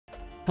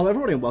Hello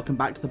everybody and welcome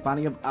back to the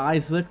Banning of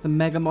Isaac, the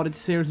mega modded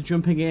series.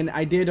 Jumping in,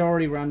 I did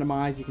already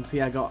randomize. You can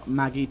see I got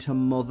Maggie to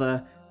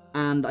Mother,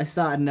 and I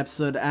started an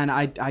episode and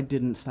I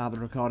didn't start the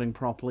recording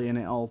properly and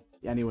it all...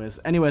 Anyways,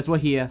 we're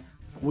here.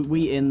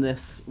 We in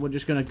this. We're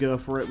just gonna go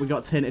for it. We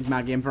got Tinted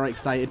Maggie. I'm very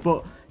excited.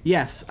 But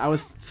yes,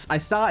 I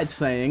started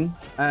saying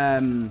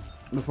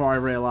before I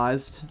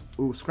realized,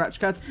 ooh, scratch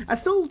cards.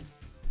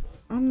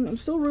 I'm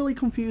still really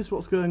confused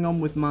what's going on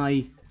with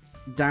my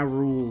Da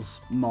Rules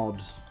mod.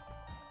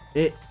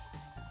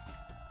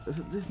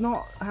 It's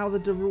not how the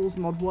Da Rules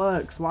mod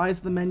works. Why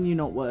is the menu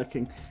not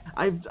working?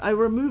 I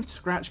removed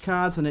scratch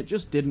cards and it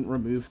just didn't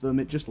remove them.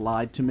 It just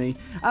lied to me.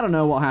 I don't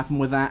know what happened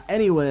with that.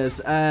 Anyways,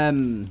 yeah,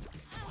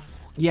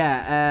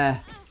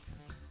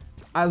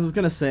 I was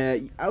gonna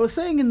say, I was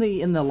saying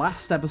in the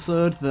last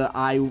episode that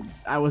I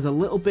was a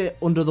little bit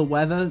under the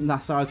weather, and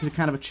that's why it was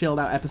kind of a chilled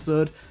out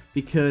episode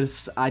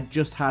because I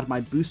just had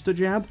my booster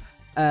jab.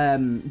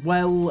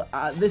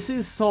 This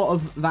is sort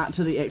of that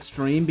to the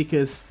extreme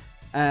because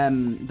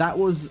that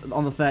was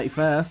on the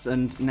 31st,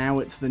 and now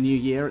it's the new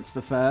year, it's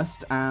the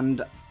 1st,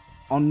 and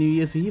on New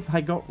Year's Eve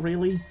I got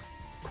really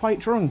quite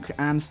drunk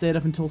and stayed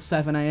up until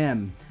 7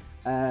 AM.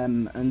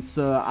 And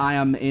so I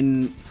am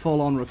in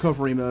full-on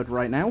recovery mode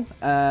right now,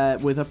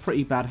 with a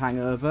pretty bad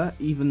hangover,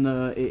 even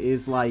though it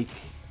is like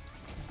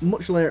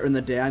much later in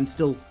the day. I'm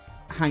still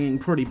hanging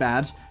pretty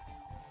bad.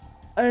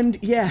 And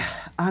yeah,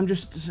 I'm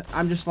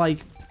just like,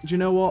 do you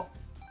know what?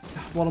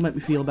 What'll make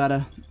me feel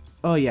better?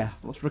 Oh yeah,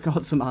 let's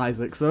record some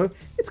Isaac. So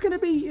it's gonna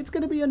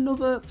be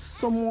another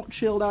somewhat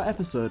chilled out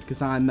episode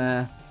because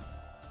I'm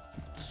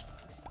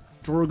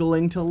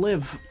struggling to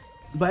live.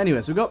 But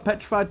anyways, we've got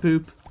petrified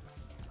poop.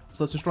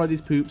 So let's destroy these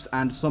poops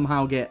and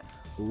somehow get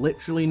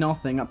literally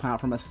nothing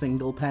apart from a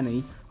single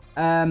penny.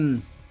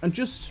 And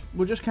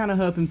we're just kind of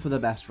hoping for the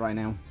best right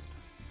now.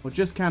 We're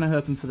just kind of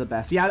hoping for the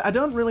best. Yeah, I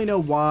don't really know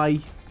why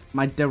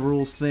my Da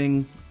Rules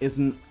thing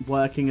isn't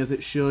working as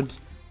it should.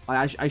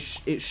 I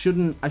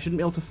shouldn't be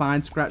able to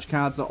find scratch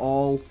cards at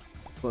all,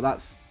 but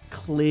that's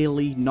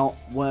clearly not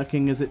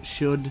working as it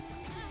should.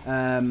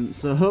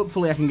 So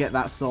hopefully I can get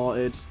that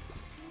sorted.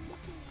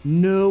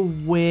 No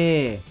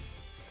way.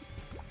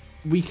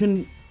 We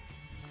can...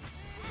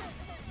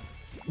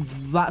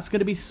 That's going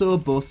to be so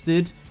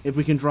busted if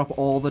we can drop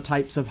all the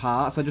types of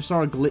hearts. I just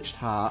saw a glitched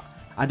heart.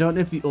 I don't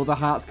know if the other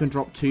hearts can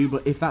drop too,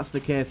 but if that's the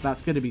case,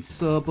 that's going to be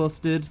so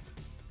busted.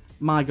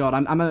 My god,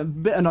 I'm a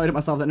bit annoyed at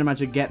myself that I didn't manage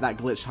to get that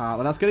glitched heart,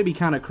 but that's going to be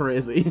kind of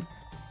crazy.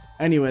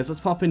 Anyways,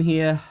 let's pop in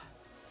here.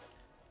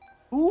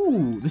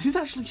 Ooh, this is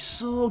actually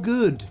so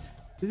good.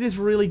 This is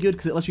really good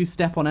because it lets you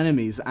step on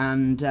enemies,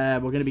 and we're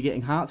going to be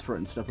getting hearts for it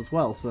and stuff as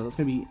well, so that's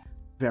going to be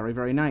very,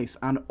 very nice.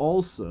 And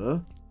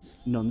also,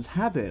 Nun's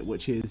Habit,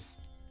 which is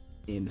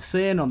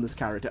insane on this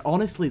character.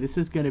 Honestly, this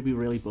is going to be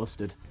really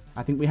busted.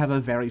 I think we have a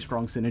very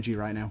strong synergy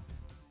right now.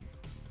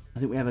 I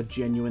think we have a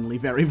genuinely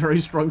very,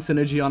 very strong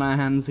synergy on our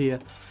hands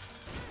here.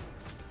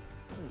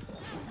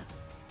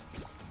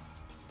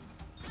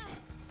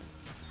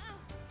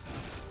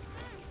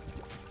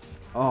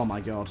 Oh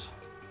my god.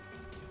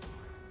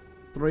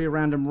 3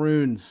 random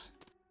runes.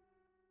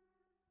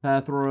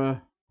 Pair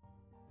thrower.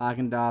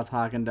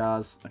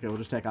 Hagen-Dazs. Okay, we'll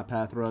just take our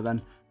pair thrower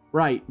then.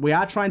 Right, we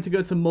are trying to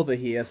go to Mother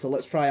here, so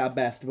let's try our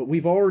best. But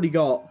we've already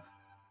got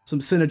some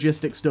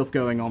synergistic stuff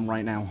going on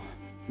right now.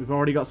 We've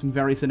already got some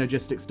very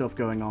synergistic stuff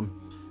going on,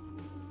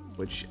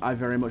 which I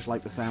very much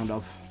like the sound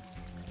of.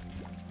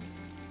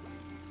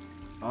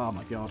 Oh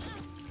my god.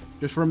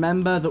 Just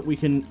remember that we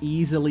can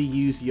easily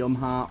use Yum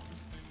Heart.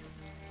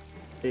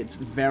 It's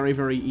very,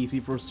 very easy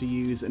for us to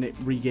use, and it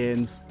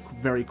regains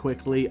very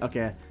quickly.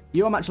 Okay,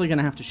 you I'm actually going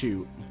to have to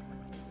shoot.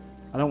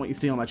 I don't want you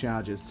stealing my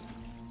charges.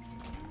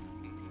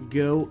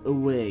 Go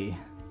away.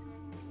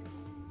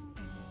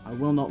 I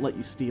will not let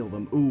you steal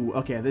them. Ooh,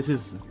 okay, this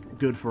is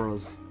good for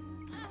us.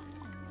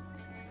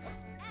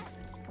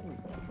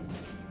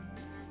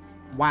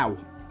 Wow,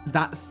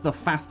 that's the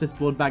fastest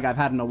blood bag I've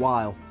had in a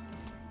while.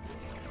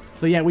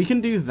 So yeah, we can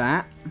do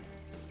that.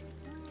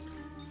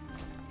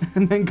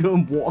 And then go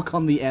and walk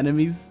on the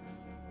enemies.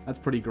 That's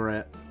pretty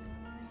great.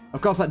 Of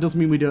course, that does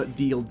mean we don't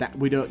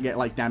get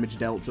like damage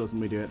dealt to us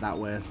when we do it that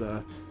way.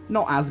 So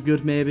not as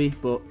good maybe,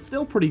 but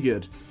still pretty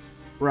good.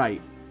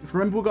 Right.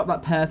 Remember we got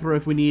that pair throw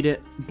if we need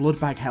it. Blood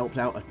bag helped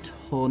out a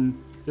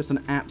ton. Just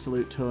an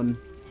absolute ton.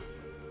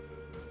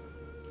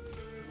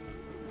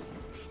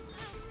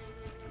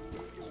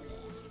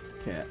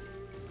 Okay.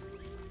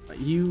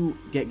 You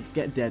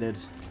get deaded.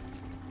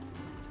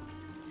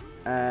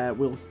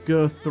 We'll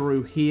go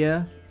through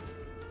here.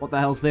 What the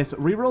hell's this?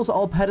 Rerolls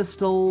all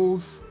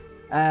pedestals.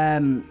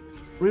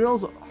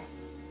 Rerolls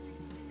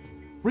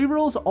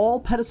all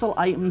pedestal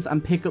items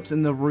and pickups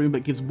in the room,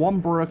 but gives 1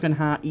 broken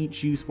heart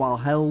each use while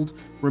held.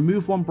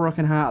 Remove 1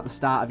 broken heart at the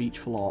start of each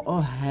floor. Oh,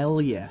 hell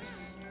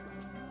yes.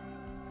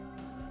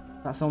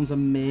 That sounds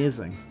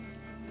amazing.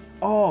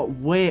 Oh,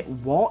 wait,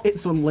 what?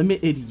 It's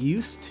unlimited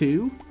use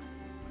too?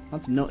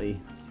 That's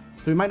nutty.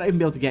 So we might not even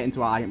be able to get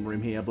into our item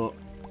room here, but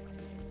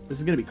this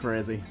is going to be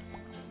crazy.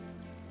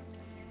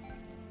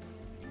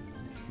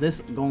 This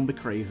gonna be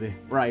crazy.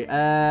 Right,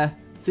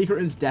 Secret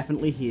room's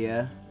definitely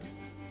here.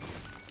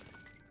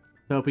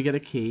 Hope we get a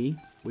key.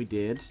 We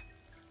did.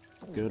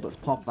 Good, let's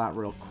pop that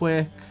real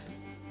quick.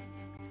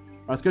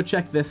 Let's go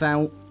check this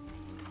out.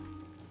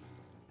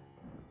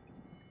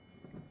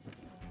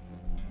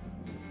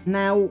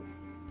 Now,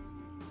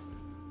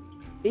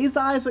 is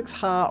Isaac's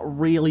heart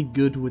really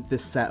good with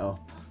this setup?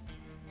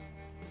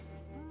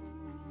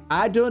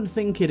 I don't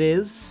think it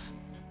is.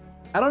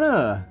 I don't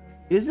know.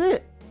 Is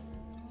it?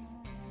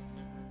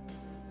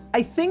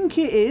 I think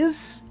it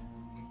is.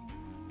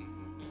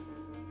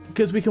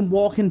 Because we can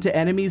walk into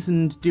enemies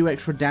and do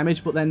extra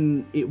damage, but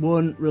then it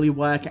won't really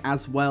work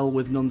as well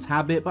with Nun's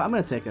Habit, but I'm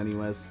going to take it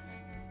anyways.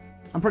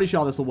 I'm pretty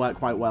sure this will work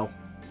quite well.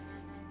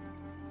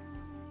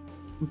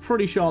 I'm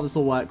pretty sure this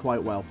will work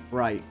quite well.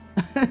 Right.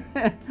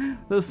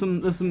 There's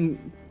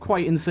some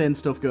quite insane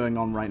stuff going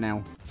on right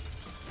now.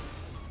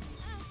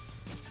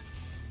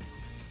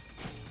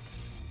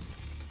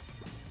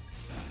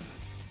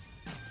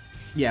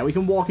 Yeah, we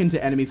can walk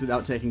into enemies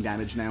without taking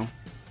damage now.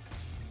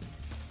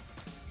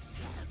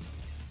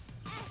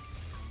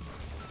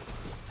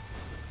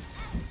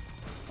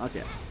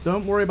 Okay,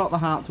 don't worry about the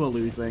hearts we're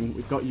losing.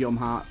 We've got Yum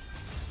Heart.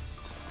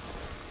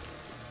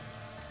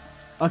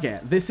 Okay,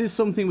 this is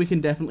something we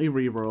can definitely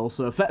reroll.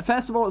 So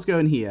first of all, let's go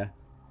in here.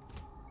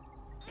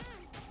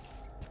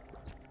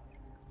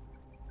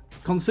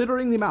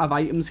 Considering the amount of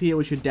items here,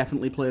 we should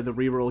definitely play the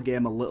reroll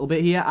game a little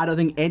bit here. I don't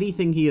think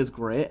anything here is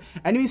great.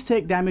 Enemies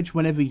take damage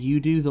whenever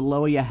you do. The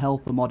lower your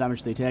health, the more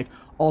damage they take.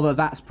 Although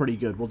that's pretty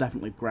good. We'll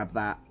definitely grab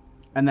that.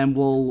 And then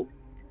we'll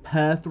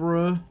pair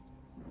throw.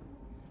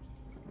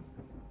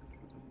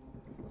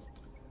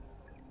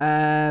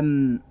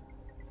 -1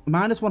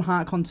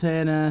 heart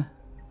container,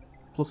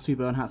 +2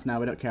 bone hearts now,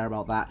 we don't care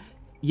about that.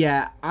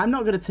 Yeah, I'm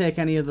not going to take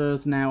any of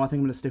those now. I think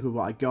I'm going to stick with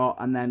what I got,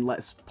 and then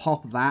let's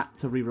pop that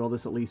to reroll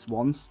this at least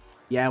once.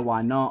 Yeah,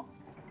 why not?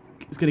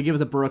 It's going to give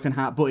us a broken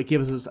heart, but it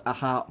gives us a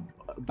heart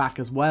back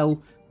as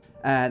well.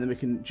 Then we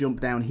can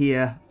jump down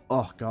here.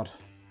 Oh, God.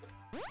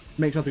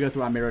 Make sure to go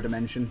through our mirror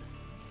dimension.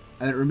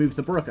 And it removes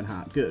the broken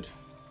heart. Good.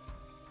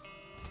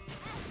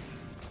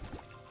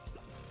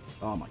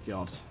 Oh, my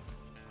God.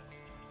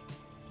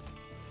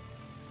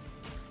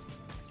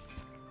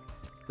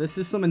 This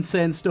is some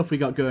insane stuff we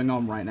got going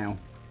on right now.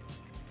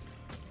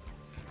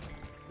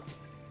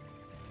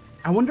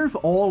 I wonder if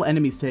all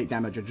enemies take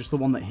damage or just the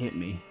one that hit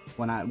me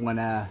when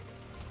the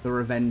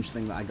revenge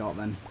thing that I got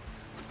then.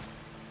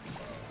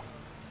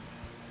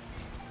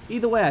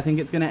 Either way, I think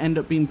it's going to end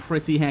up being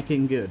pretty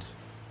heckin' good.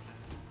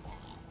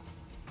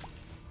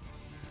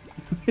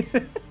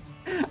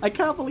 I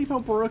can't believe how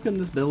broken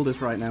this build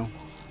is right now.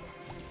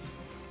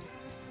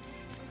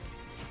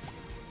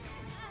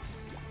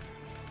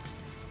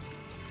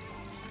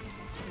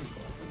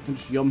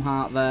 Just Yum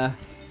Heart there.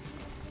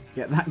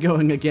 Get that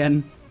going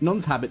again.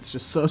 Nun's Habit's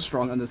just so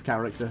strong on this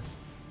character.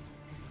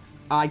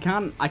 I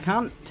can't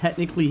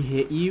technically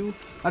hit you.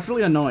 That's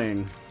really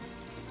annoying.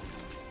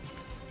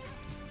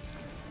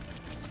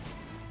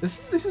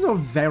 This is a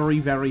very,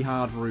 very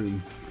hard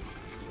room.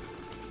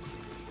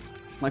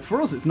 Like,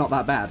 for us, it's not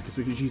that bad, because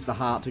we can use the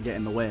heart to get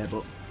in the way,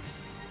 but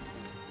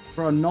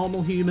for a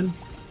normal human,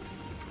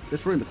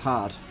 this room is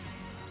hard.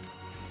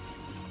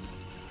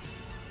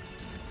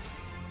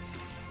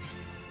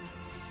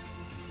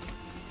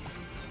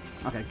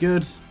 Okay,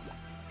 good.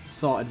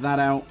 Sorted that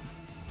out.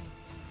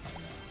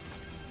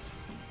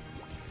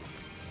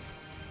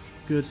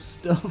 Good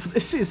stuff.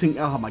 This isn't...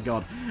 Oh my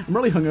god. I'm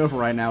really hungover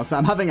right now, so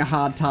I'm having a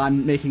hard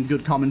time making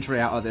good commentary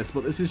out of this,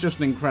 but this is just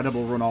an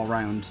incredible run all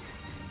round.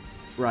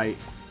 Right.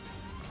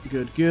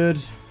 Good, good.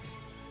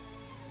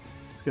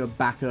 Let's go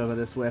back over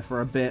this way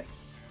for a bit.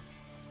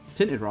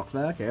 Tinted rock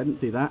there. Okay, I didn't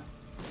see that.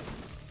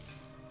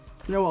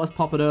 You know what? Let's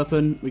pop it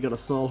open. We got a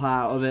soul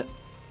heart out of it.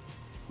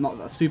 Not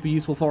that super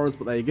useful for us,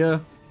 but there you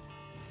go.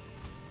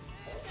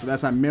 So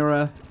that's our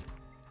mirror.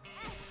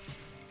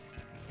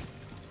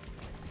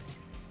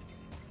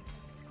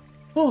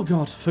 Oh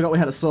god, forgot we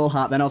had a soul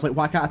heart then. I was like,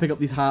 why can't I pick up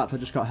these hearts? I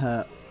just got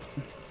hurt.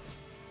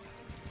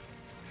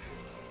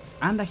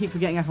 And I keep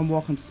forgetting I can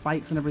walk on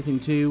spikes and everything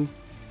too.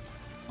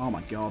 Oh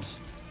my god.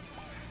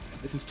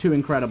 This is too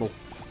incredible.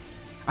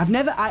 I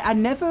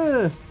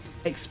never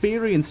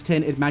experienced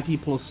Tainted Maggie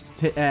plus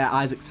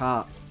Isaac's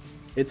heart.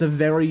 It's a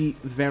very,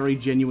 very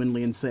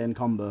genuinely insane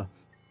combo.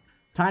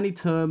 Tiny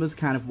Term is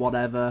kind of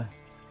whatever.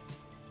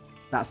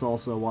 That's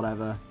also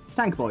whatever.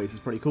 Tank Boys is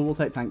pretty cool. We'll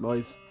take Tank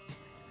Boys.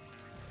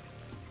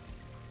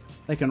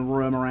 They can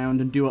roam around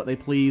and do what they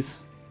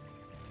please.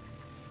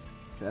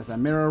 There's a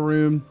mirror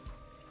room.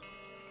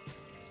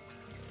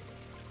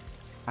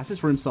 Why is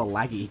this room so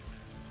laggy?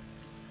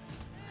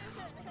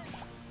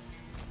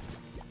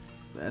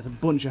 There's a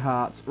bunch of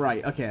hearts.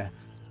 Right, okay.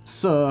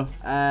 So,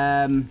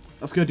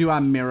 let's go do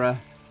our mirror.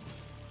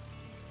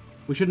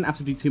 We shouldn't have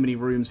to do too many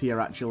rooms here,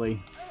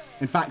 actually.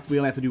 In fact, we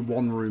only have to do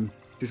one room,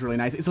 which is really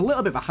nice. It's a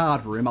little bit of a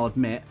hard room, I'll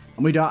admit,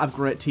 and we don't have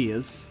great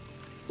tiers.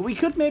 But we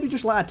could maybe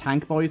just let our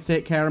tank boys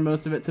take care of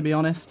most of it, to be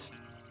honest.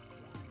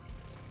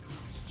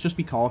 Let's just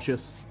be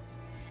cautious.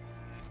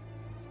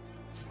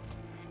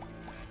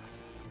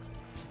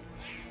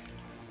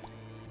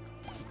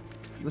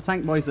 The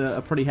tank boys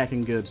are pretty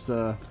heckin' good,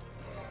 so...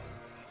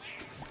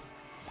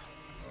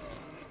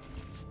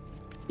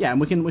 Yeah, and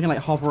we can like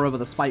hover over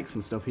the spikes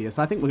and stuff here,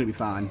 so I think we're gonna be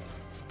fine.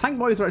 Tank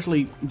boys are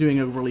actually doing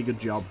a really good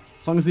job.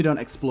 As long as they don't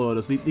explode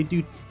us. They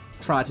do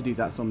try to do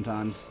that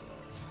sometimes.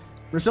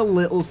 We're just a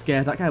little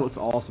scared. That guy looks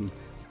awesome.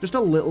 Just a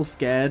little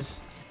scared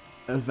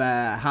of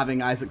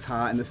having Isaac's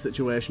heart in this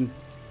situation.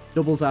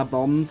 Doubles our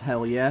bombs.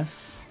 Hell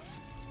yes.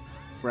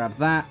 Grab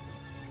that.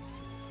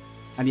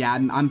 And yeah,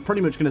 I'm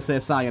pretty much going to say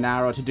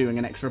sayonara to doing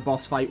an extra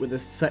boss fight with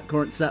this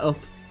current setup.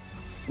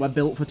 We're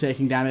built for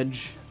taking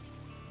damage.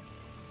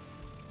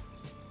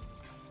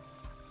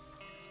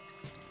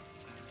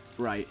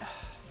 Right.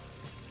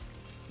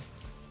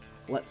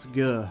 Let's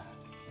go.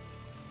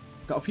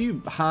 Got a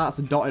few hearts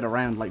dotted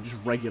around, like just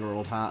regular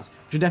old hearts.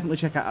 Should definitely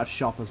check out our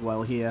shop as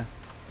well here.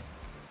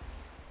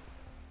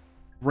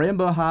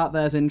 Rainbow heart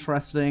there's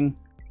interesting.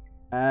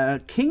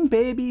 King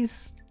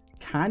Baby's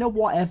kind of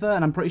whatever,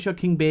 and I'm pretty sure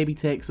King Baby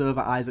takes over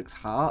Isaac's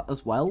heart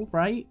as well,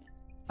 right?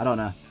 I don't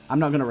know. I'm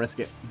not gonna risk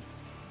it.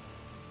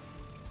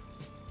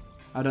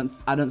 I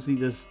don't see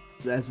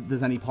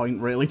there's any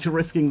point really to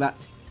risking that.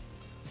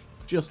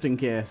 Just in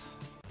case.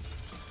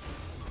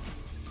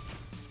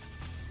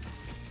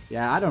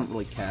 Yeah, I don't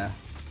really care.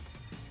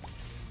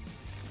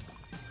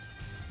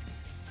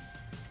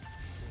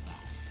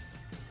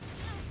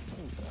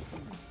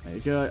 There you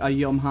go, a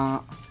yum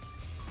heart.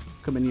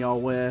 Coming your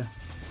way.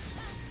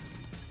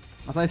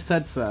 As I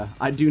said, sir,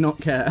 I do not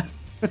care.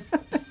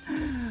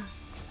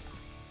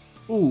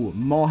 Ooh,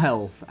 more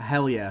health.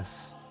 Hell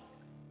yes.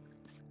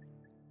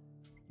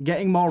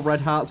 Getting more red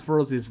hearts for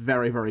us is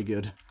very, very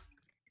good.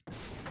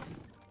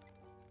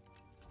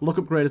 Look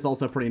upgrade is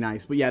also pretty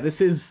nice. But yeah, this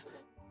is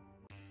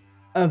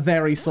a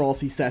very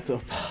saucy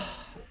setup.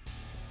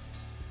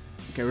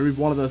 Okay, remove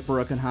one of those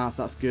broken hearts.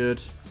 That's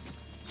good.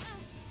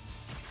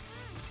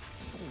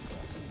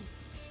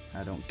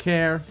 I don't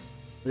care.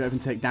 We don't even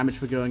take damage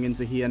for going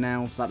into here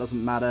now, so that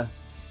doesn't matter.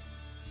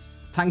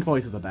 Tank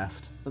boys are the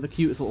best. They're the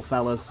cutest little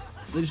fellas.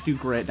 They just do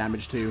great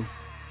damage too.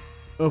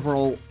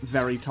 Overall,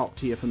 very top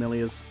tier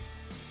familiars.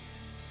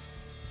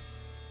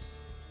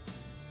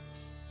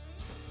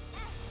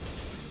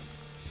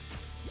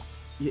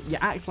 You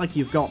act like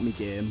you've got me,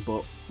 game,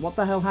 but what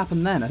the hell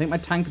happened then? I think my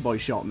tank boy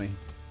shot me.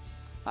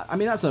 I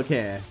mean, that's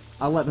okay.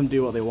 I'll let them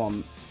do what they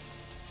want.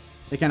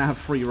 They kind of have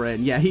free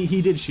reign. Yeah,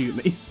 he did shoot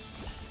me.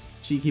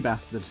 Cheeky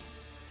bastard.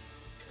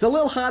 It's a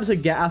little hard to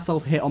get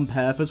ourselves hit on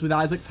purpose with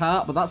Isaac's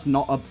heart, but that's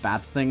not a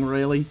bad thing,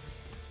 really.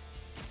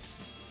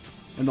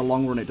 In the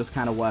long run, it does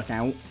kind of work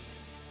out.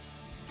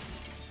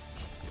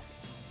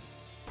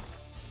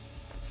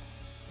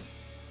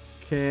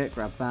 Okay,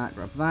 grab that,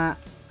 grab that.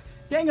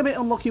 Getting a bit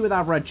unlucky with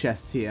our red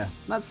chests here.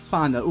 That's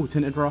fine though. Ooh,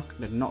 Tinted Rock.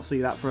 Did not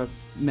see that for a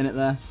minute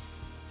there.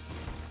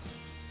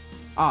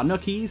 Ah, no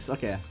keys?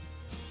 Okay.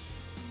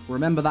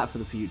 Remember that for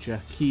the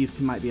future. Keys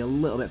might be a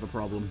little bit of a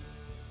problem.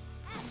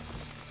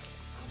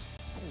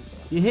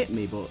 You hit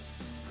me, but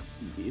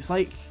it's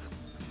like,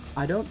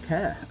 I don't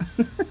care.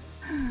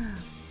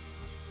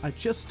 I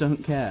just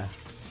don't care.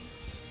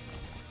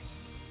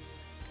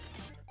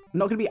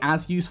 Not going to be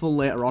as useful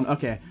later on.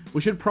 Okay, we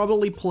should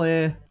probably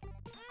play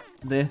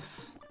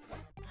this.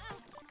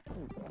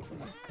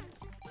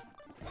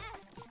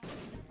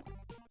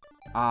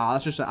 Ah,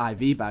 that's just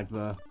an IV bag,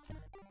 though.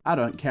 I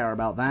don't care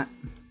about that.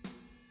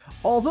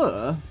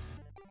 Although...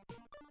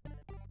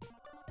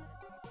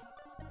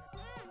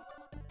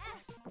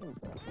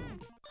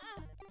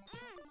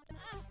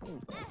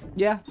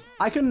 yeah,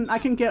 I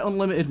can get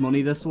unlimited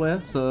money this way,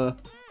 so...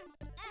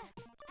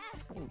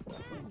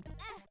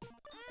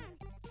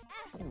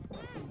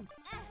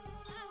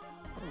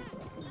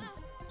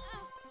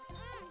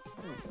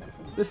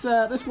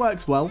 This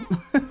works well.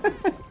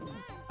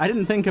 I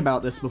didn't think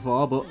about this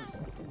before, but...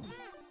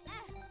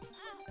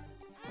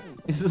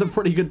 this is a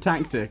pretty good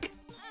tactic.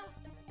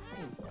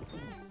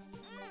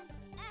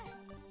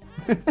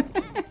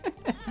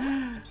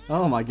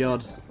 Oh my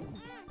god.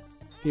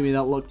 Give me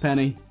that luck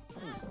penny.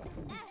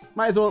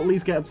 Might as well at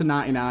least get up to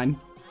 99.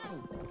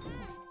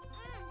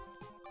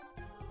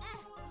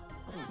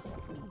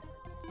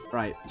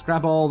 Right, let's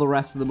grab all the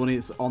rest of the money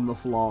that's on the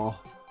floor.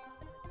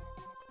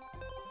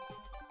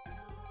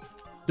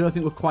 Don't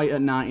think we're quite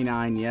at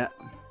 99 yet.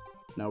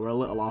 No, we're a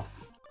little off.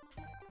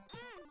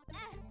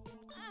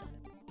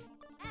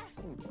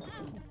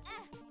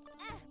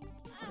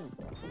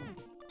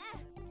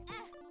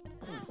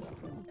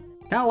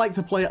 Kinda like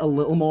to play it a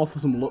little more for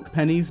some luck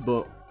pennies,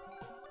 but...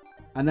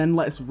 and then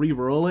let's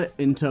re-roll it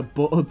into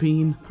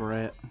Butterbean.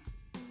 Great.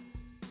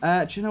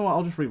 Do you know what?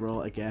 I'll just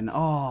re-roll it again.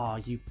 Oh,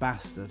 you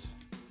bastard.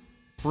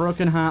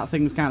 Broken heart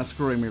thing's kind of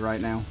screwing me right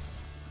now.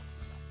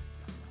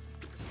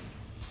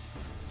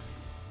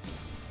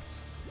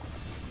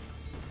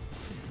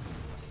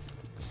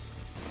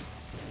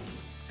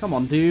 Come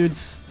on,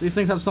 dudes. These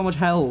things have so much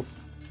health.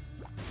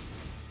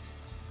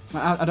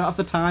 I don't have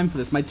the time for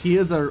this. My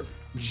tears are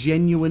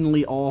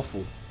genuinely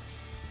awful.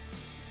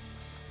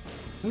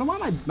 I don't know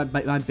why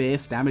my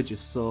base damage is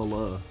so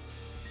low.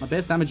 My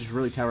base damage is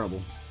really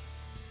terrible.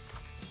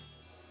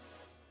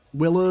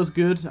 Willow's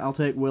good. I'll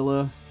take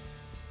Willow.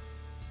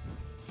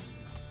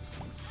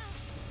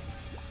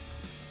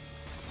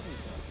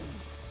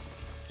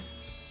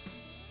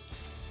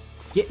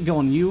 Get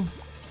going, you.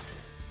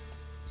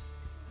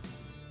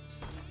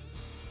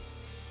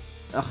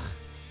 Ugh.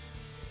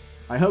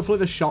 Right, hopefully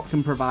the shop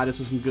can provide us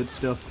with some good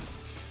stuff.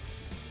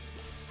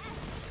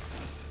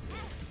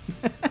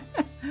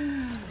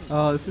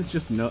 Oh, this is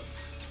just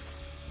nuts.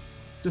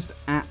 Just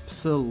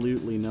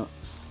absolutely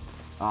nuts.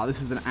 Oh,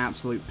 this is an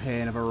absolute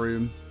pain of a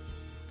room.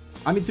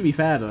 I mean, to be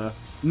fair, though,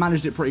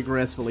 managed it pretty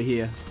gracefully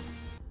here.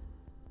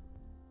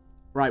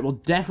 Right, we'll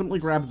definitely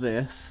grab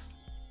this.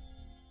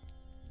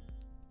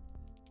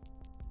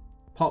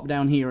 Pop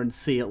down here and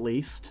see at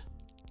least.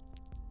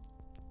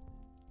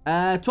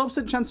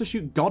 12% chance to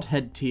shoot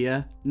Godhead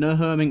tier. No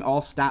homing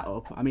or stat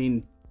up. I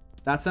mean,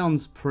 that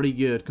sounds pretty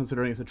good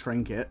considering it's a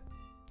trinket.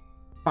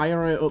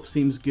 Fire rate up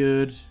seems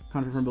good.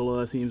 Contra from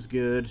below seems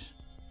good.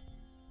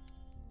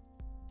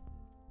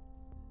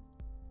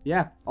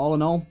 Yeah, all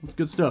in all, it's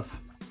good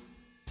stuff.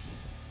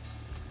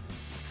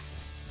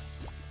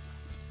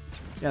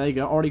 Yeah, there you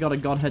go. Already got a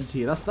Godhead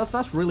tier.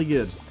 That's really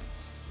good.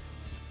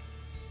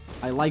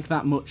 I like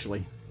that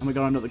muchly. And we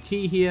got another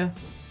key here.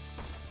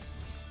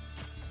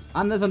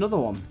 And there's another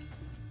one.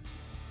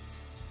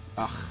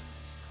 Ugh.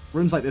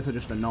 Rooms like this are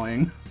just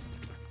annoying.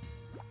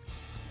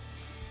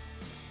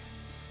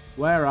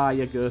 Where are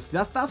you, Ghost?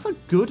 That's a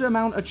good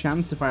amount of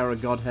chance to fire a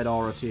Godhead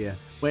or a tier.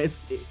 Wait,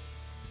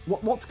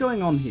 what's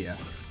going on here?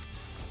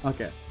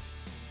 Okay.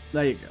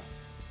 There you go.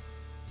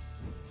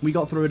 We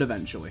got through it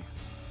eventually.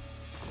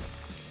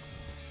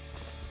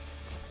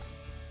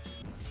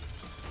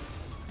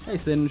 Hey,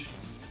 Singe.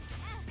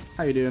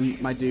 How you doing,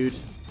 my dude?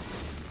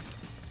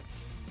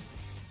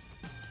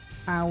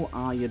 How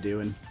are you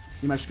doing?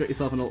 You managed to get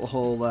yourself in a little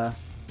hole there.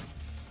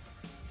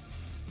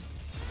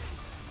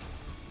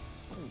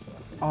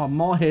 Oh,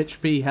 more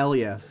HP, hell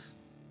yes.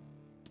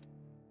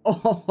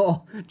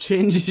 Oh,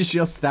 changes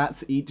your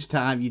stats each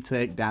time you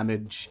take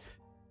damage.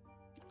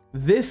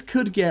 This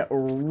could get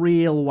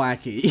real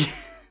wacky.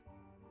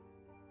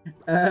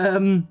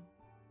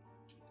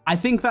 I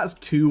think that's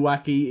too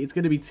wacky. It's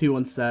going to be too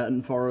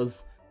uncertain for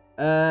us.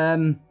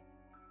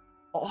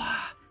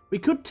 We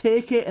could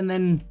take it and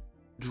then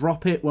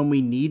drop it when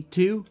we need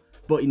to,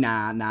 but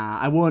nah.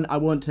 I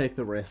won't take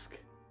the risk.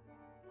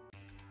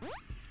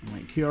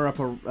 Right, cure up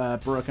a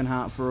broken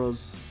heart for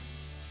us.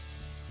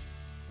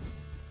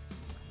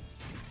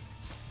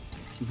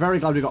 Very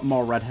glad we got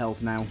more red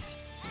health now.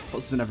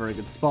 Puts us in a very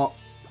good spot.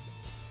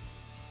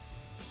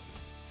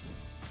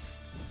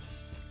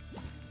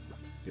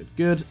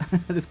 Good.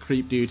 This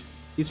creep dude.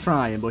 He's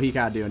trying, but he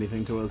can't do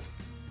anything to us.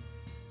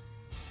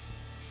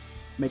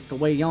 Make our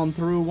way on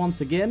through once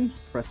again.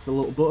 Press the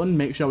little button.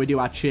 Make sure we do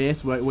our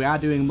chase. We are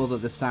doing Mother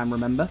this time,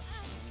 remember?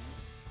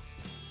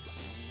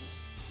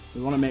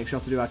 We want to make sure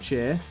to do our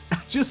chase.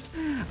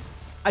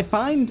 I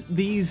find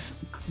these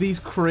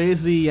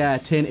crazy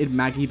Tainted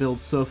Maggie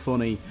builds so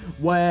funny,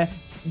 where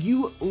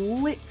you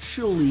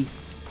literally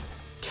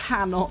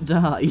cannot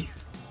die.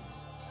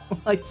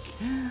 Like,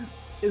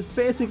 there's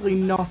basically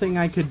nothing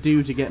I could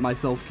do to get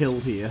myself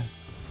killed here.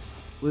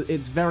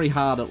 It's very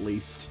hard, at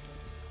least.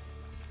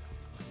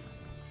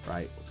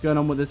 Right, what's going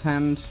on with this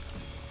hand?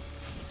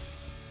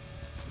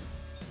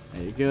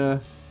 There you go.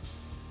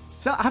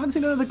 So, I haven't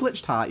seen another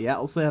glitched heart yet,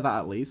 I'll say that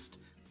at least.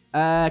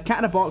 Cat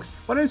in a box.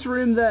 When it's a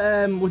room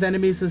that, with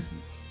enemies,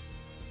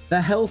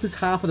 their health is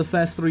half of the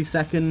first 3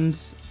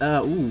 seconds.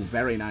 Ooh,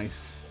 very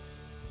nice.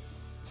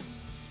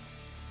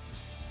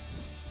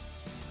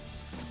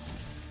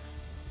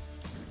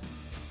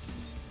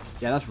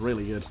 Yeah, that's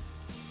really good.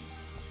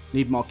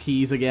 Need more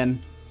keys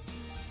again.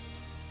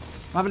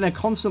 We're having a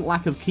constant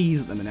lack of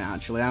keys at the minute,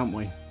 actually, aren't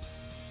we?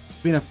 It's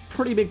been a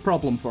pretty big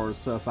problem for us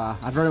so far.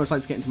 I'd very much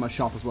like to get into my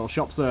shop as well.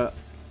 Shops are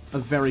a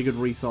very good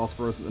resource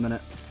for us at the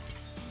minute.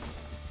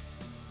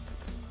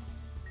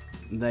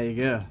 And there you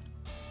go.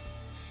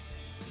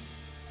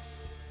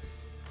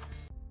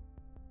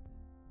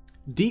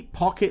 Deep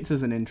Pockets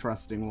is an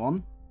interesting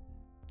one.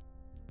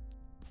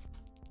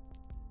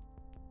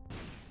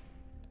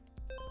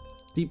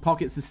 Deep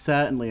Pockets is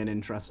certainly an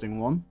interesting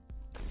one.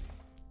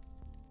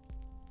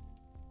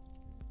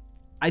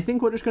 I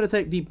think we're just going to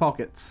take Deep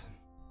Pockets.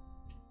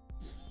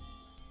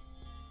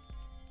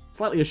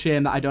 Slightly a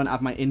shame that I don't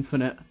have my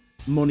infinite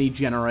money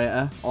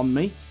generator on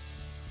me.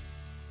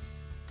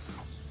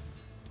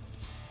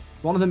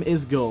 One of them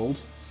is gold.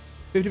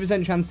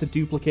 50% chance to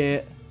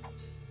duplicate.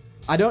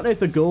 I don't know if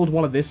the gold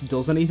one of this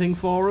does anything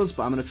for us,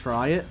 but I'm going to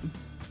try it.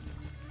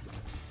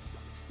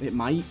 It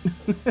might.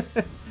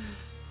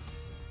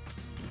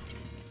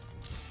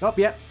 Oh,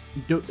 yep.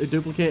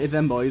 Duplicated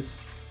them,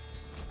 boys.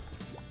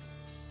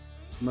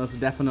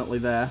 Most definitely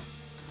there.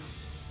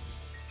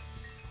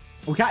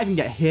 We can't even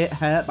get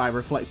hurt by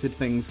reflected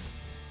things.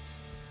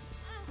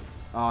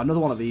 Oh, another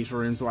one of these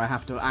rooms where I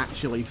have to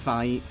actually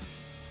fight.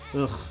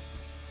 Ugh.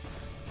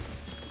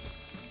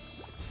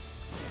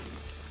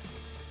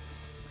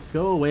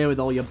 Go away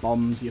with all your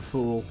bombs, you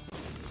fool.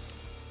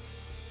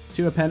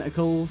 Two of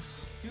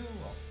Pentacles.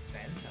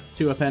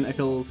 Two of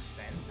Pentacles.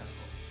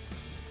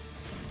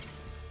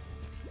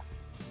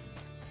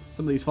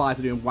 Some of these flies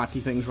are doing wacky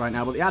things right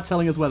now, but they are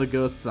telling us where the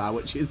ghosts are,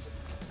 which is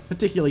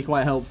particularly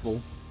quite helpful.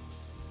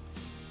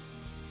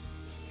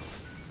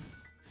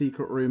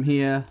 Secret room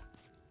here.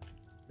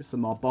 There's some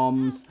more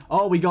bombs.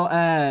 Oh, we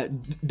got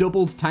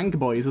doubled tank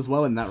boys as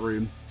well in that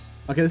room.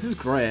 Okay, this is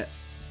great.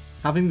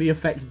 Having the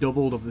effect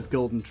doubled of this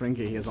golden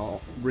trinket here is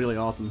really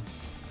awesome.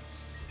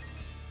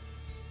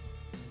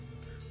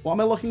 What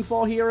am I looking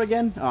for here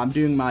again? Oh, I'm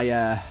doing my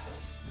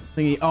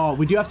thingy. Oh,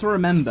 we do have to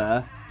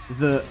remember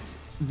that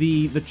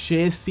the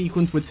chase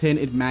sequence with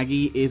Tainted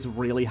Maggie is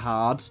really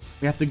hard.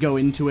 We have to go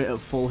into it at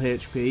full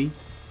HP.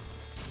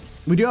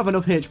 We do have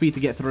enough HP to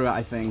get through it,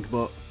 I think,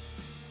 but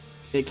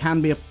it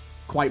can be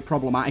quite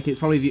problematic. It's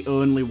probably the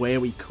only way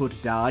we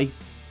could die.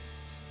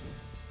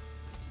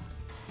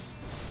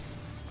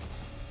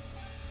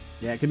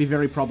 Yeah, it can be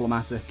very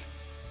problematic.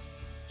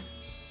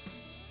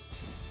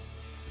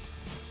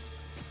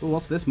 Oh,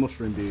 what's this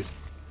mushroom dude?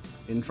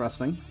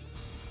 Interesting.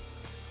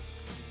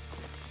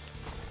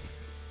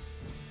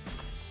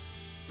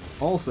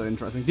 Also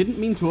interesting. Didn't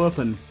mean to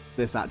open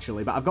this,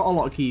 actually, but I've got a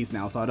lot of keys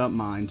now, so I don't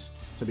mind,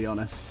 to be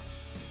honest.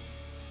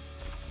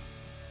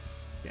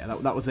 Yeah,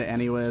 that was it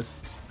anyways.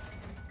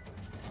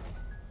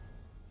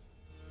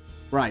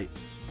 Right.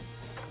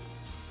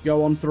 Let's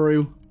go on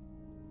through.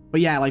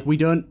 But yeah, like, we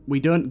don't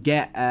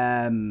get,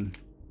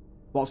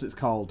 what's it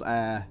called?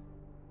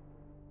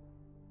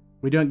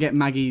 We don't get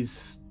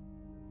Maggie's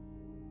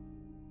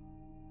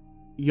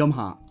Yum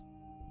Heart.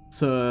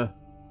 So,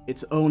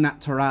 it's au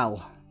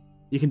natural.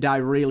 You can die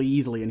really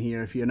easily in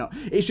here if you're not...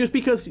 It's just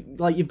because,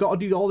 like, you've got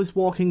to do all this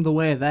walking the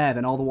way there,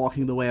 then all the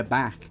walking the way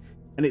back.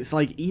 And it's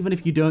like, even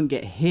if you don't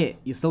get hit,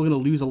 you're still going to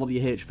lose a lot of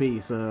your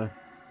HP, so...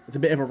 It's a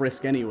bit of a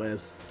risk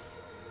anyways.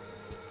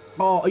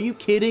 Oh, are you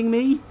kidding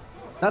me?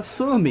 That's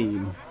so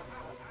mean.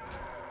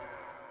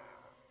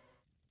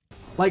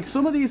 Like,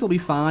 some of these will be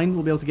fine.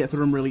 We'll be able to get through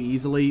them really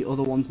easily.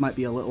 Other ones might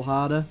be a little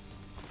harder.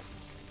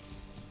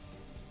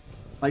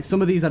 Like,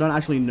 some of these I don't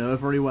actually know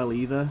very well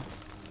either.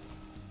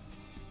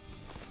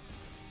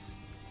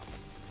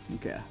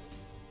 Okay.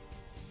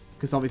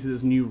 Because obviously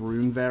there's new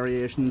room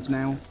variations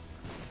now.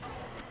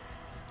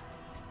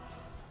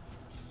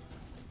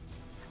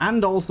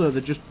 And also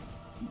they're just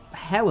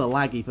hella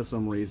laggy for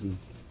some reason.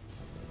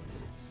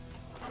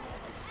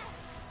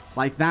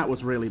 Like, that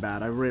was really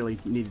bad. I really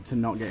needed to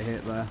not get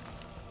hit there.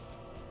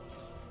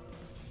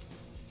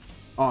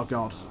 Oh,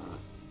 God.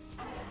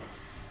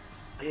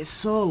 It's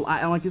so...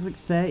 like, it's like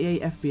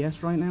 38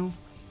 FPS right now.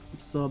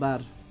 It's so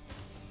bad.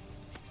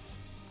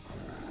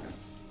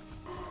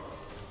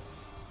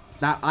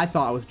 That, I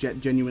thought I was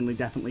genuinely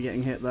definitely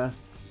getting hit there.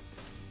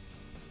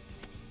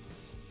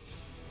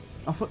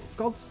 Oh, for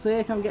God's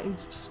sake, I'm getting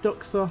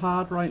stuck so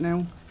hard right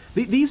now.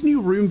 These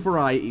new room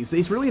varieties,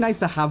 it's really nice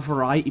to have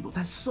variety, but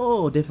they're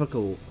so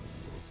difficult.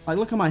 Like,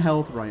 look at my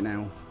health right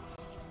now.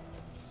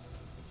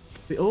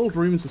 The old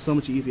rooms were so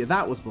much easier.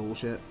 That was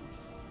bullshit.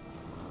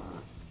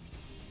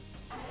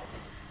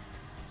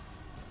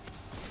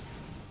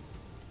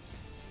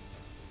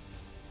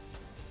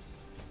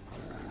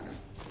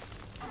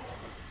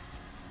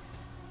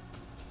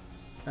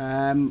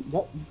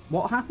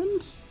 What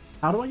happened?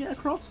 How do I get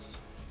across?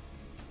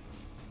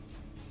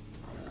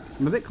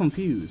 I'm a bit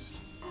confused.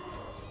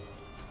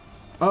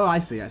 Oh, I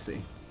see, I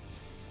see.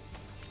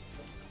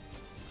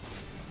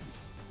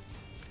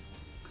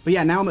 But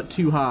yeah, now I'm at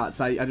 2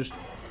 hearts. I just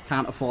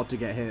can't afford to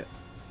get hit.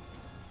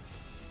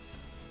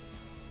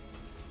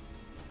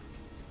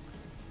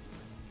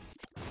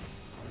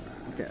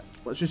 Okay,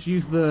 let's just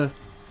use the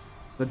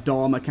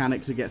door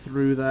mechanic to get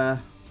through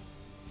there.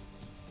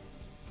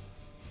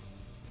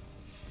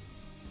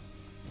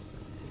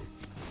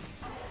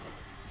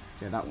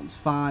 Okay, that one's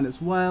fine as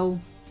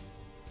well.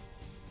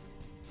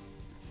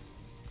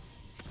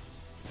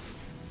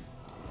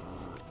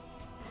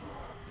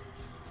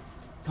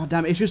 God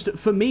damn it, it's just,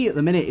 for me at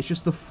the minute, it's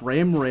just the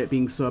frame rate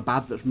being so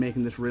bad that's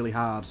making this really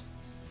hard.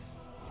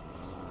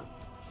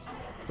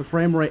 The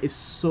frame rate is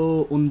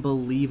so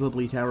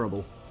unbelievably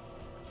terrible.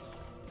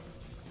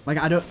 Like,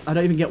 I don't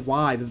even get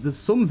why. There's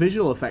some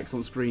visual effects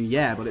on screen,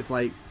 yeah, but it's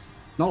like,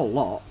 not a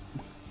lot.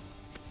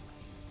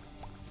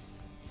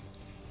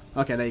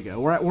 Okay, there you go.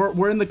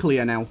 We're in the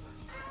clear now.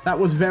 That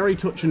was very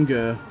touch and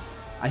go.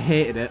 I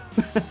hated it.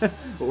 But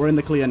we're in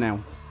the clear now.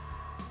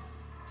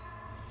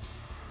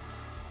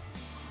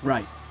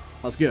 Right.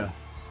 Let's go.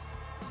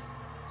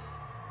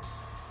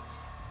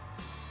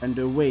 And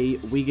away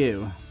we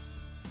go.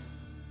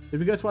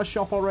 Did we go to our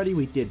shop already?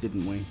 We did,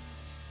 didn't we?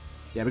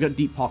 Yeah, we got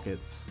deep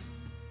pockets.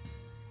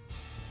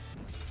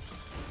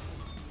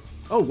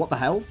 Oh, what the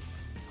hell?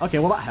 Okay,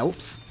 well that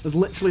helps. There's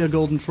literally a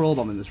golden troll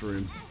bomb in this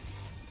room.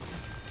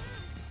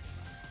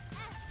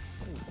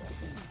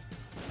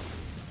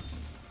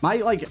 My,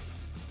 like,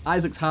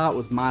 Isaac's heart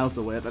was miles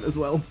away then as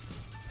well.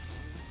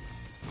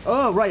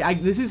 Oh,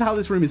 right. This is how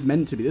this room is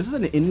meant to be. This is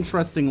an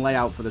interesting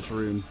layout for this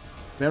room.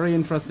 Very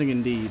interesting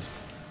indeed.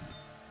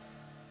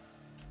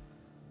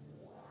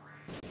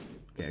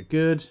 Okay,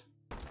 good.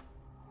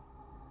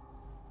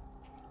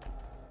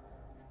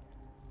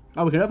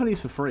 Oh, we can open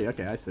these for free.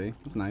 Okay, I see.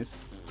 That's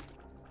nice.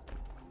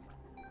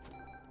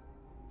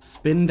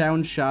 Spin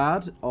down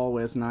shard,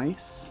 always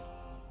nice.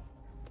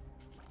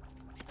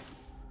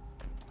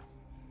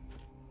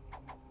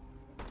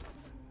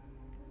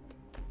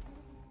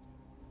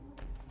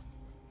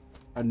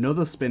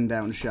 Another spin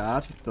down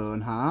shard,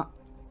 bone heart.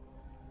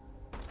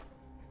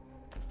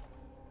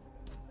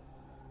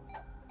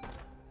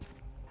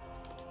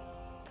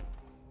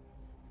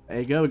 There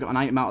you go, we got an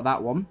item out of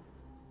that one.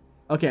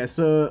 Okay,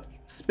 so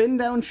spin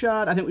down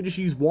shard, I think we just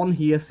use one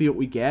here, see what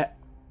we get.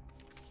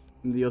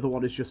 And the other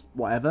one is just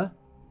whatever.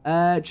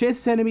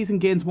 Chases enemies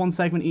and gains 1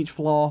 segment each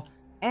floor.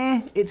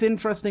 It's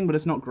interesting, but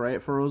it's not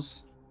great for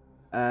us.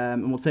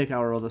 And we'll take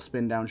our other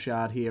spin down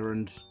shard here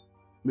and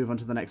move on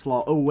to the next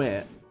floor. Oh,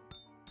 wait.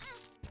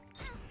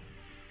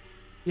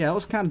 Yeah, it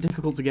was kind of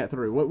difficult to get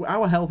through.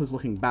 Our health is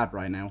looking bad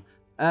right now.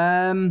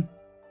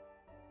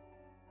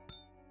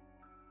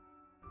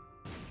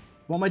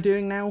 What am I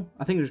doing now?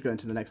 I think I'm just going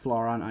to the next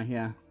floor, aren't I?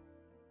 Yeah.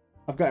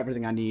 I've got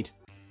everything I need.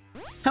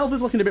 Health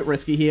is looking a bit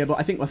risky here, but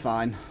I think we're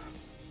fine.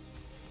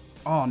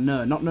 Oh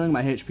no, not knowing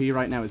my HP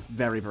right now is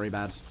very, very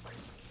bad.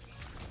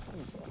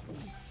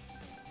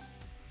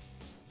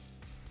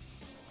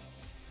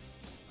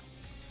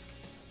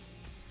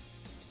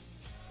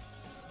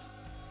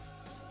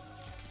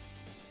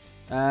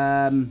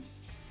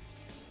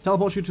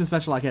 Teleport you to a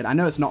special arcade. I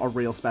know it's not a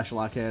real special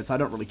arcade, so I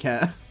don't really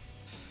care.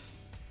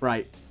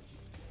 Right.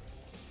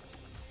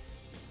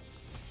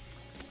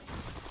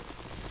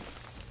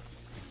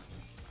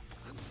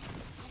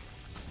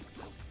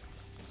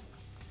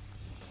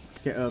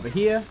 Let's get over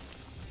here.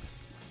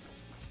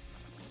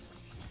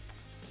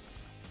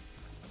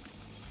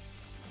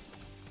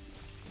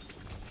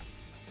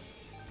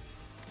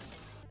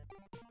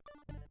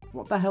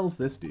 What the hell's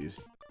this, dude?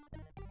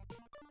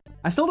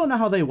 I still don't know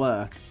how they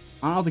work.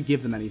 I don't know how to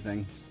give them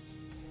anything.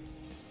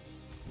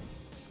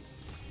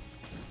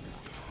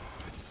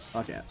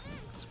 Okay.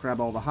 Let's grab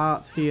all the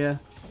hearts here.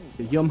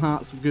 The yum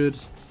hearts are good.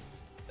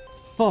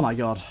 Oh my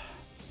god.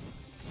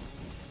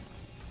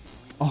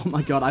 Oh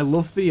my god, I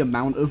love the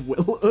amount of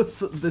willows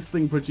that this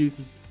thing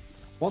produces.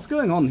 What's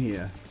going on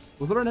here?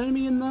 Was there an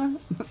enemy in there?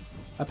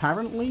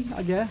 Apparently,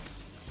 I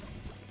guess.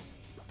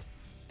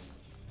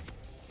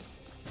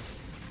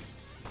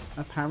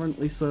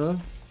 Apparently so.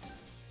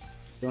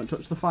 Don't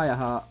touch the fire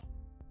heart.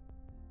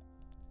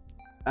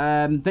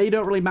 They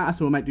don't really matter,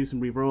 so we might do some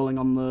re-rolling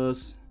on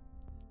those.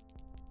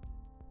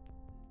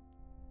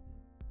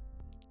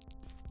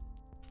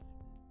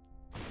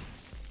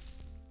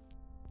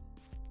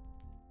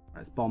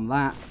 Let's bomb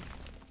that.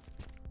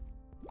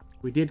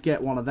 We did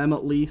get one of them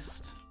at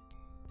least.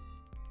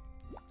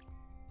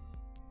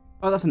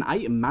 Oh, that's an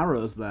item.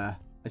 Marrow's there.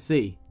 I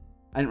see.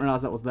 I didn't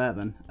realize that was there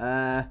then.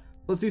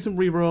 Let's do some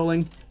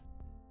re-rolling.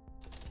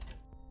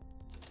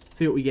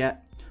 See what we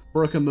get.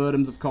 Broken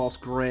Modem's, of course,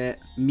 great.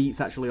 Meat's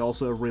actually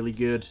also really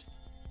good.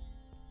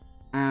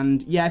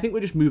 And, yeah, I think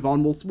we'll just move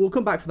on. We'll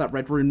come back for that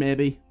red rune,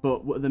 maybe.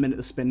 But at the minute,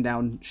 the spin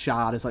down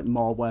shard is, like,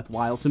 more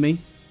worthwhile to me.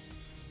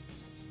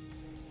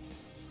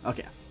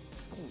 Okay.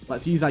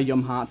 Let's use our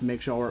Yum Heart to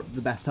make sure we're at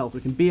the best health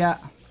we can be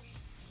at.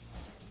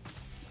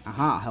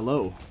 Aha,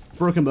 hello.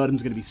 Broken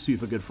Modem's going to be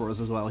super good for us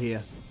as well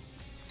here.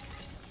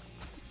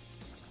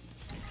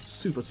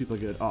 Super, super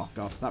good. Oh,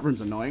 God. That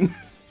room's annoying.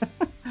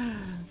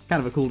 Kind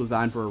of a cool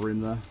design for a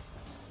room, though.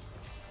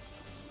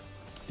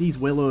 These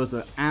willows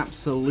are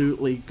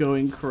absolutely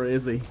going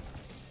crazy.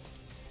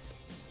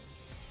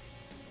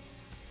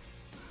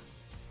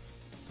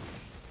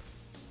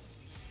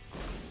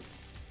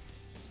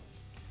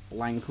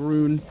 Blank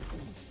rune.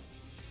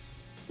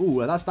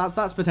 Ooh, that's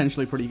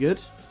potentially pretty good.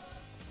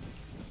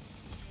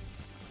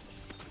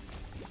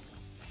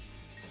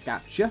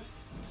 Gotcha.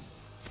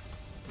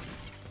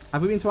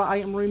 Have we been to our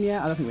item room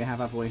yet? I don't think we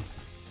have we?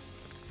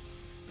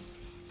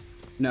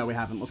 No, we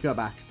haven't. Let's go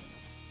back.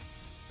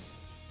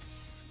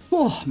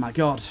 Oh, my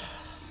God.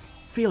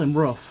 Feeling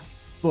rough.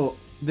 But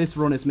this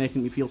run is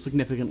making me feel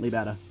significantly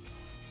better.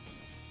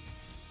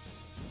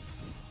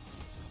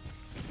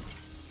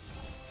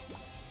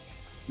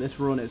 This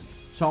run is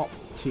top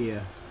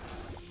tier.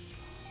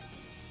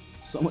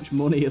 So much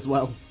money as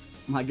well.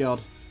 My God.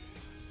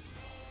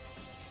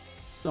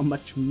 So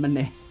much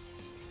money.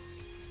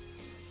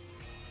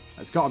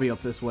 It's got to be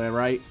up this way,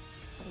 right?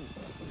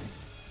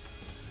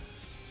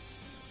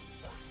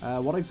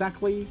 What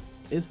exactly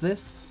is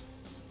this?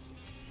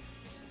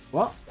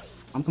 What?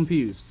 I'm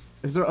confused.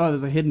 Is there... Oh,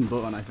 there's a hidden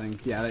button, I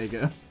think. Yeah, there you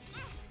go.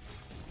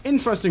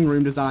 Interesting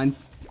room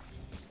designs.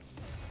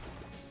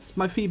 It's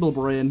my feeble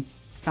brain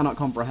cannot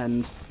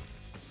comprehend.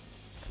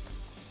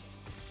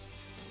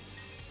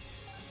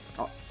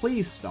 Oh,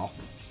 please stop.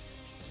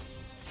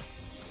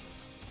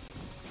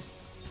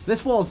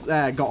 This floor's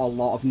got a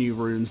lot of new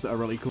rooms that are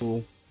really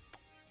cool.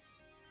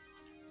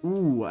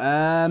 Ooh,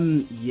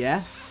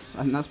 yes.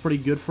 I think that's pretty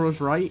good for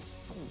us, right?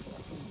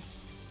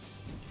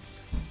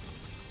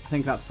 I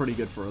think that's pretty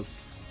good for us.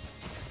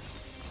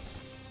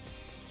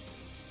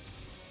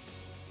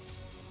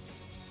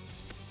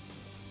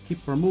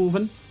 Keep her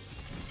moving.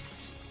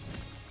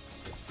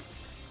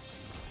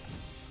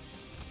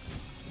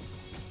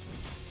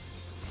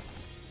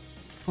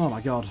 Oh my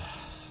God.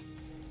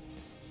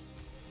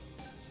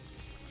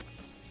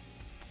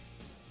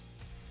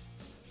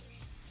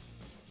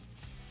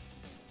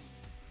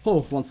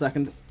 Oh, 1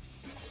 second.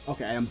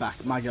 Okay, I am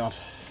back. My god.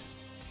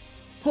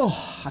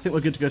 Oh, I think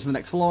we're good to go to the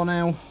next floor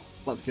now.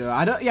 Let's go.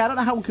 I don't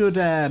know how good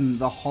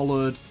the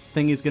hollowed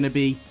thing is going to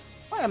be.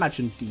 I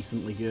imagine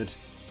decently good.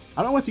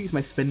 I don't know where to use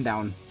my spin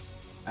down.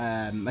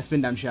 My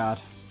spin down shard.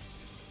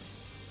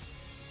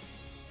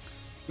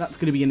 That's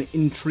going to be an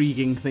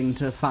intriguing thing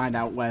to find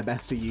out where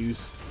best to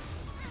use.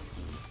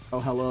 Oh,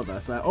 hello there,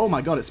 sir. Oh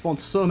my god, it spawned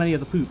so many of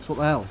the poops. What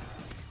the hell?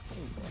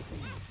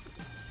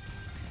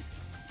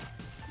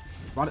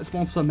 Why did it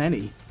spawn so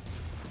many?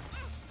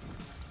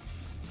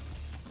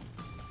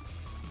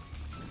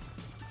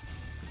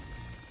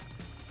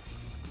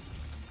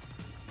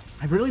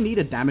 I really need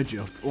a damage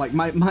up. Like,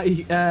 my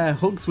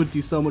hugs would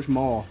do so much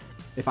more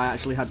if I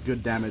actually had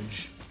good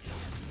damage.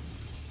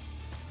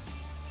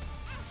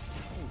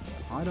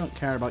 I don't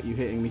care about you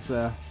hitting me,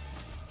 sir.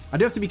 I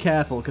do have to be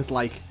careful, because,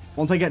 like,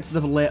 once I get to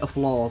the later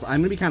floors, I'm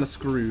going to be kind of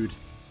screwed.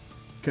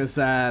 Because,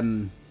 I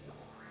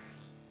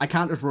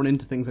can't just run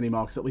into things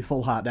anymore, because it'll be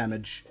full heart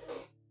damage.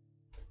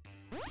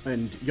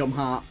 And Yum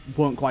Heart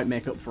won't quite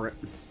make up for it.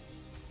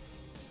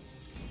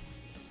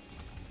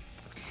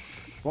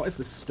 What is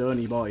this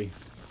stony boy?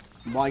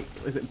 Why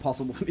is it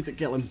impossible for me to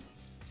kill him?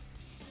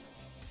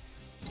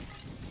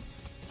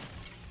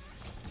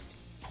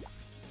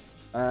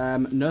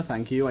 No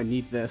thank you. I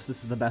need this.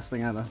 This is the best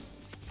thing ever.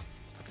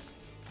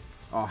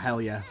 Oh,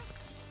 hell yeah.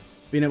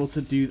 Being able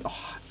to do...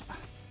 Oh,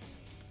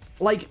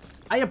 like,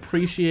 I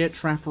appreciate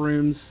trap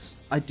rooms.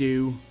 I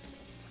do.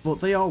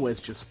 But they always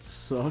just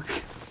suck.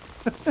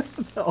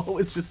 They're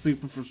always just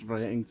super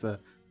frustrating to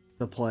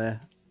play.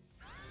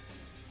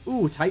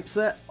 Ooh,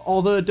 typeset.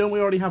 Although, don't we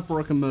already have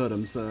Broken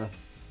Modem, so...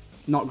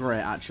 Not great,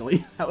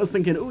 actually. I was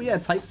thinking, oh yeah,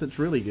 typeset's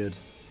really good.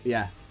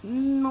 Yeah,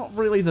 not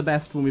really the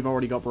best when we've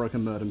already got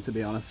Broken Modem, to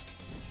be honest.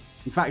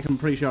 In fact, I'm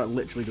pretty sure it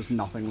literally does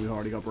nothing when we've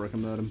already got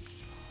Broken Modem.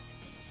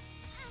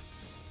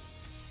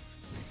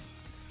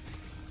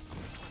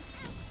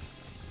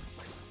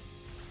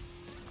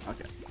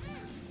 Okay.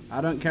 I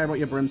don't care about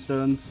your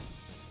brimstones.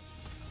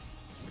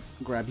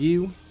 Grab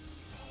you.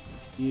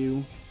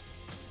 You.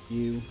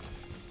 You.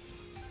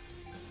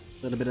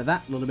 A little bit of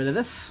that, a little bit of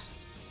this.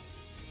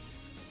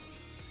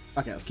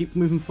 Okay, let's keep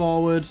moving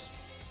forward.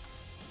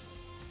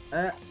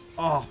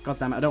 Oh, god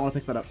damn it, I don't want to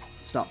pick that up.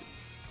 Stop.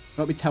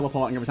 Don't be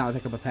teleporting every time I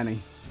pick up a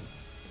penny.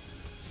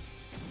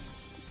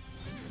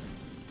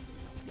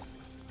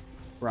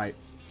 Right.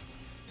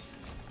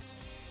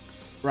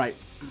 Right.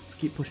 Let's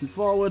keep pushing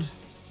forward.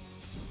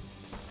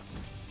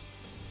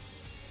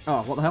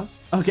 Oh, what the hell?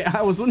 Okay,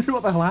 I was wondering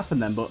what the hell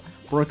happened then, but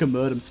Broken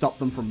Modem stopped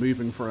them from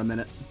moving for a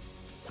minute.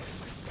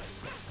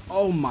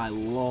 Oh my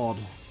lord.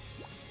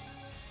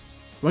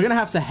 We're going to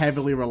have to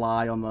heavily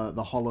rely on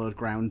the hollowed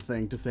ground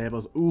thing to save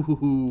us.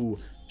 Ooh,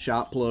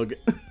 sharp plug.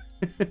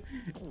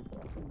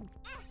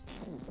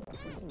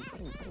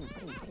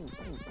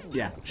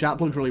 Yeah, sharp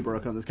plug's really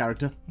broken on this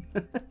character.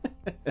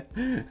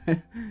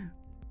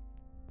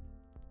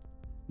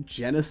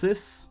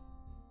 Genesis.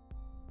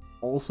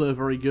 Also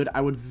very good. I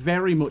would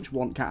very much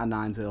want Cat of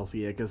Nine Tails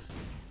here, because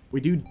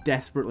we do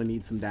desperately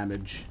need some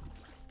damage.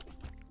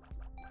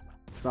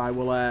 So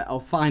I'll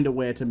find a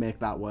way to make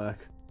that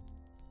work.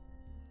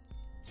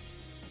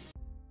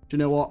 Do you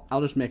know what?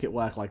 I'll just make it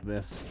work like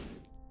this.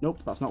 Nope,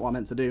 that's not what I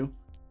meant to do.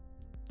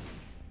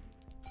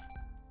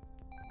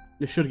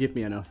 This should give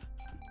me enough.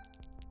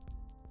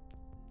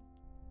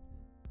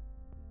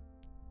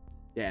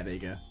 Yeah, there you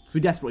go.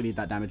 We desperately need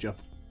that damage up.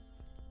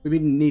 We've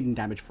been needing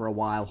damage for a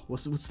while. We're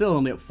still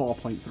only at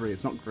 4.3.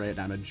 It's not great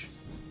damage.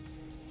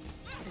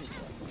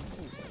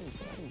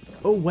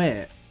 Oh,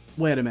 wait.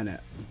 Wait a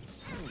minute.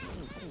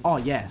 Oh,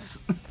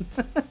 yes.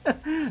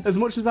 As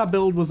much as that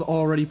build was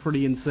already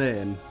pretty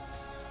insane,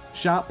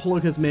 Sharp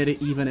Plug has made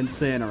it even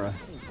insaner.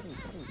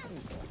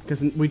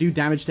 Because we do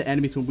damage to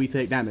enemies when we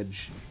take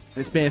damage.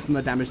 It's based on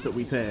the damage that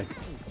we take.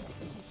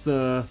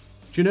 So,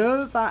 do you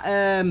know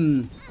that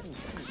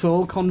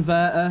Soul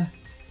Converter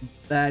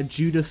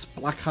Judas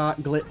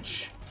Blackheart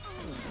glitch?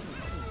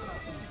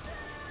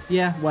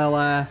 Yeah,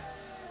 well,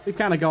 we've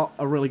kind of got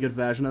a really good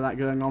version of that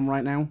going on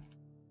right now.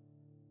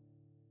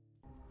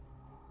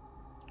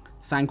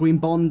 Sanguine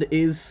Bond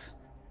is...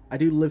 I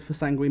do live for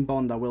Sanguine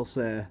Bond, I will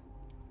say.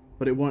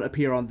 But it won't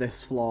appear on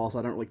this floor, so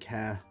I don't really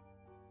care.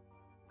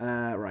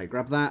 Right,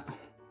 grab that.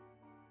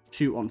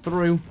 Shoot on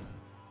through.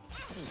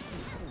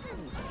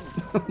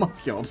 Oh my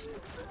god.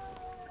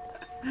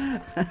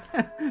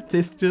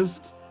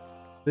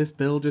 This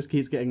build just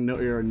keeps getting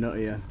nuttier and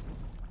nuttier.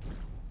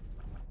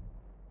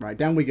 Right,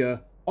 down we go.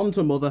 On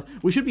to Mother.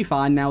 We should be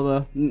fine now,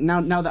 though.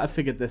 Now that I've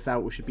figured this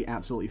out, we should be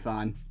absolutely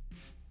fine.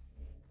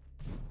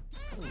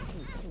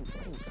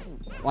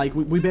 Like,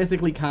 we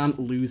basically can't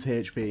lose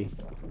HP.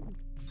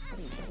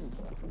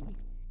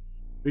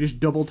 We just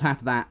double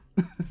tap that.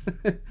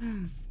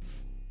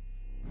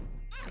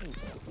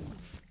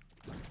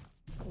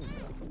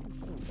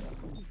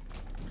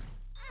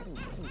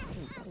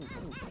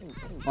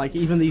 Like,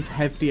 even these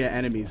heftier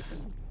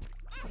enemies,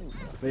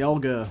 they all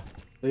go.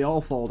 They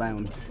all fall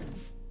down.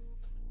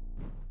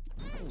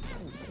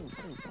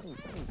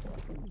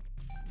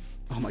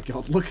 Oh my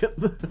god, look at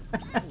the...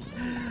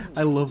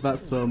 I love that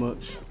so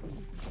much.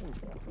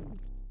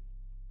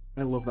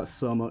 I love that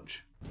so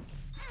much.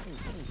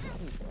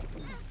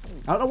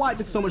 I don't know why it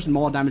did so much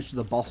more damage to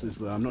the bosses,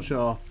 though. I'm not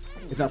sure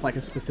if that's like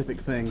a specific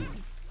thing.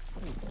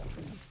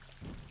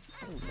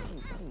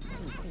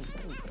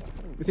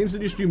 It seems to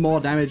just do more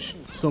damage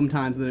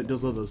sometimes than it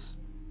does others.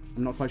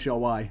 I'm not quite sure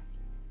why.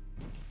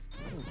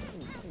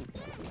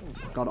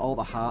 Got all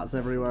the hearts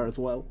everywhere as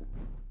well.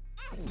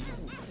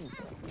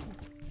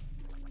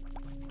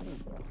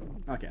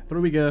 Okay,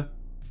 through we go.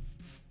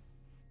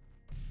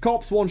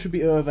 Corpse 1 should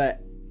be over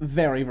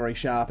very, very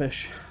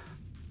sharpish.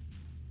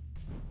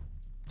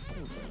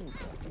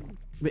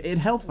 But it'd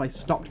help if I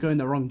stopped going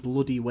the wrong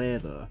bloody way,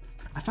 though.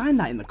 I find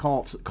that in the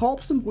Corpse.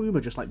 Corpse and Bloom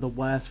are just like the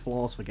worst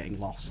floors for getting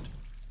lost.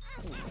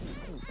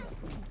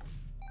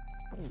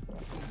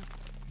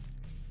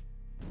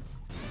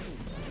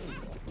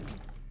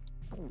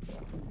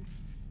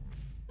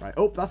 Right,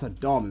 oh, that's a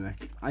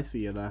Dominic. I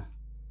see you there.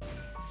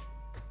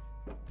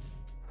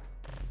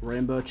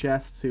 Rainbow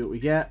chest, see what we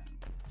get.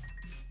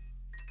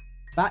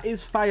 That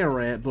is fire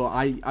rate, but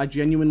I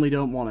genuinely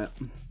don't want it.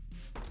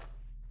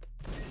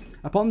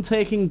 Upon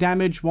taking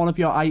damage, one of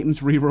your items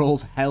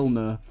rerolls. Hell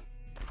no.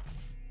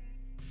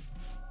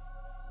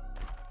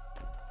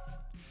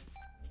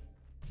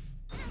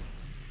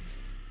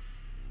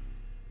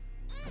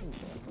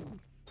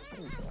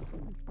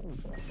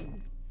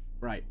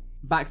 Right,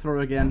 back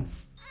through again.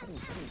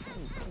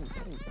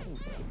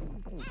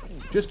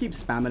 Just keep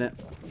spamming it.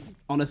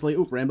 Honestly,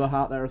 oop, rainbow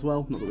heart there as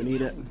well. Not that we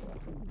need it.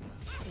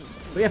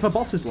 But yeah, for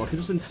bosses, look, it's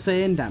just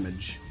insane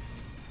damage.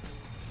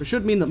 It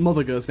should mean that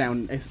Mother goes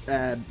down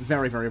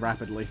very, very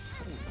rapidly.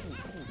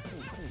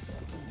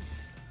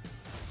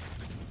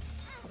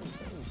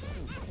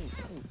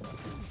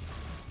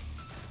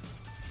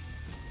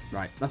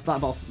 Right, that's that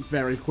boss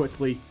very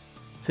quickly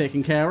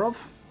taken care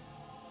of.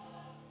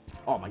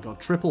 Oh my god,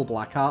 triple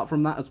black heart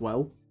from that as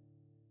well.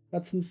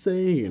 That's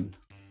insane.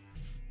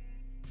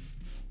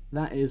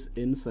 That is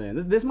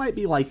insane. This might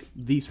be like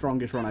the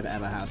strongest run I've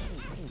ever had.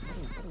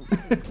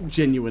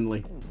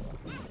 Genuinely.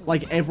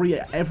 Like every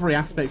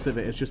aspect of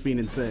it has just been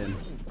insane.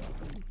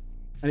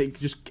 And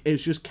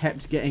it's just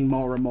kept getting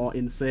more and more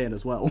insane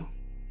as well.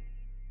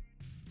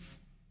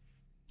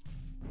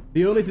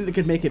 The only thing that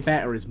could make it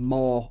better is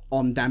more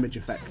on damage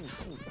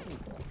effects.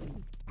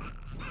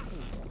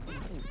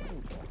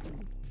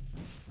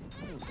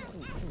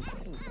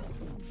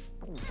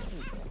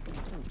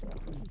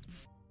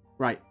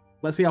 Right,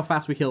 let's see how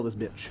fast we kill this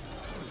bitch.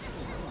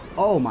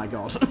 Oh my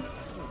god.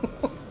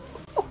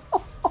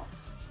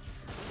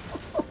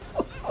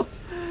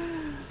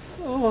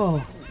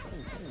 Oh.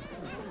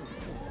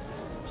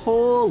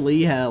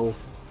 Holy hell.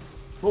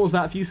 What was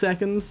that, a few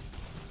seconds?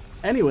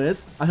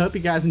 Anyways, I hope you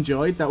guys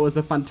enjoyed. That was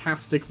a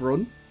fantastic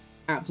run.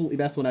 Absolutely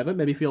best one ever.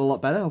 Made me feel a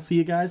lot better. I'll see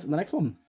you guys in the next one.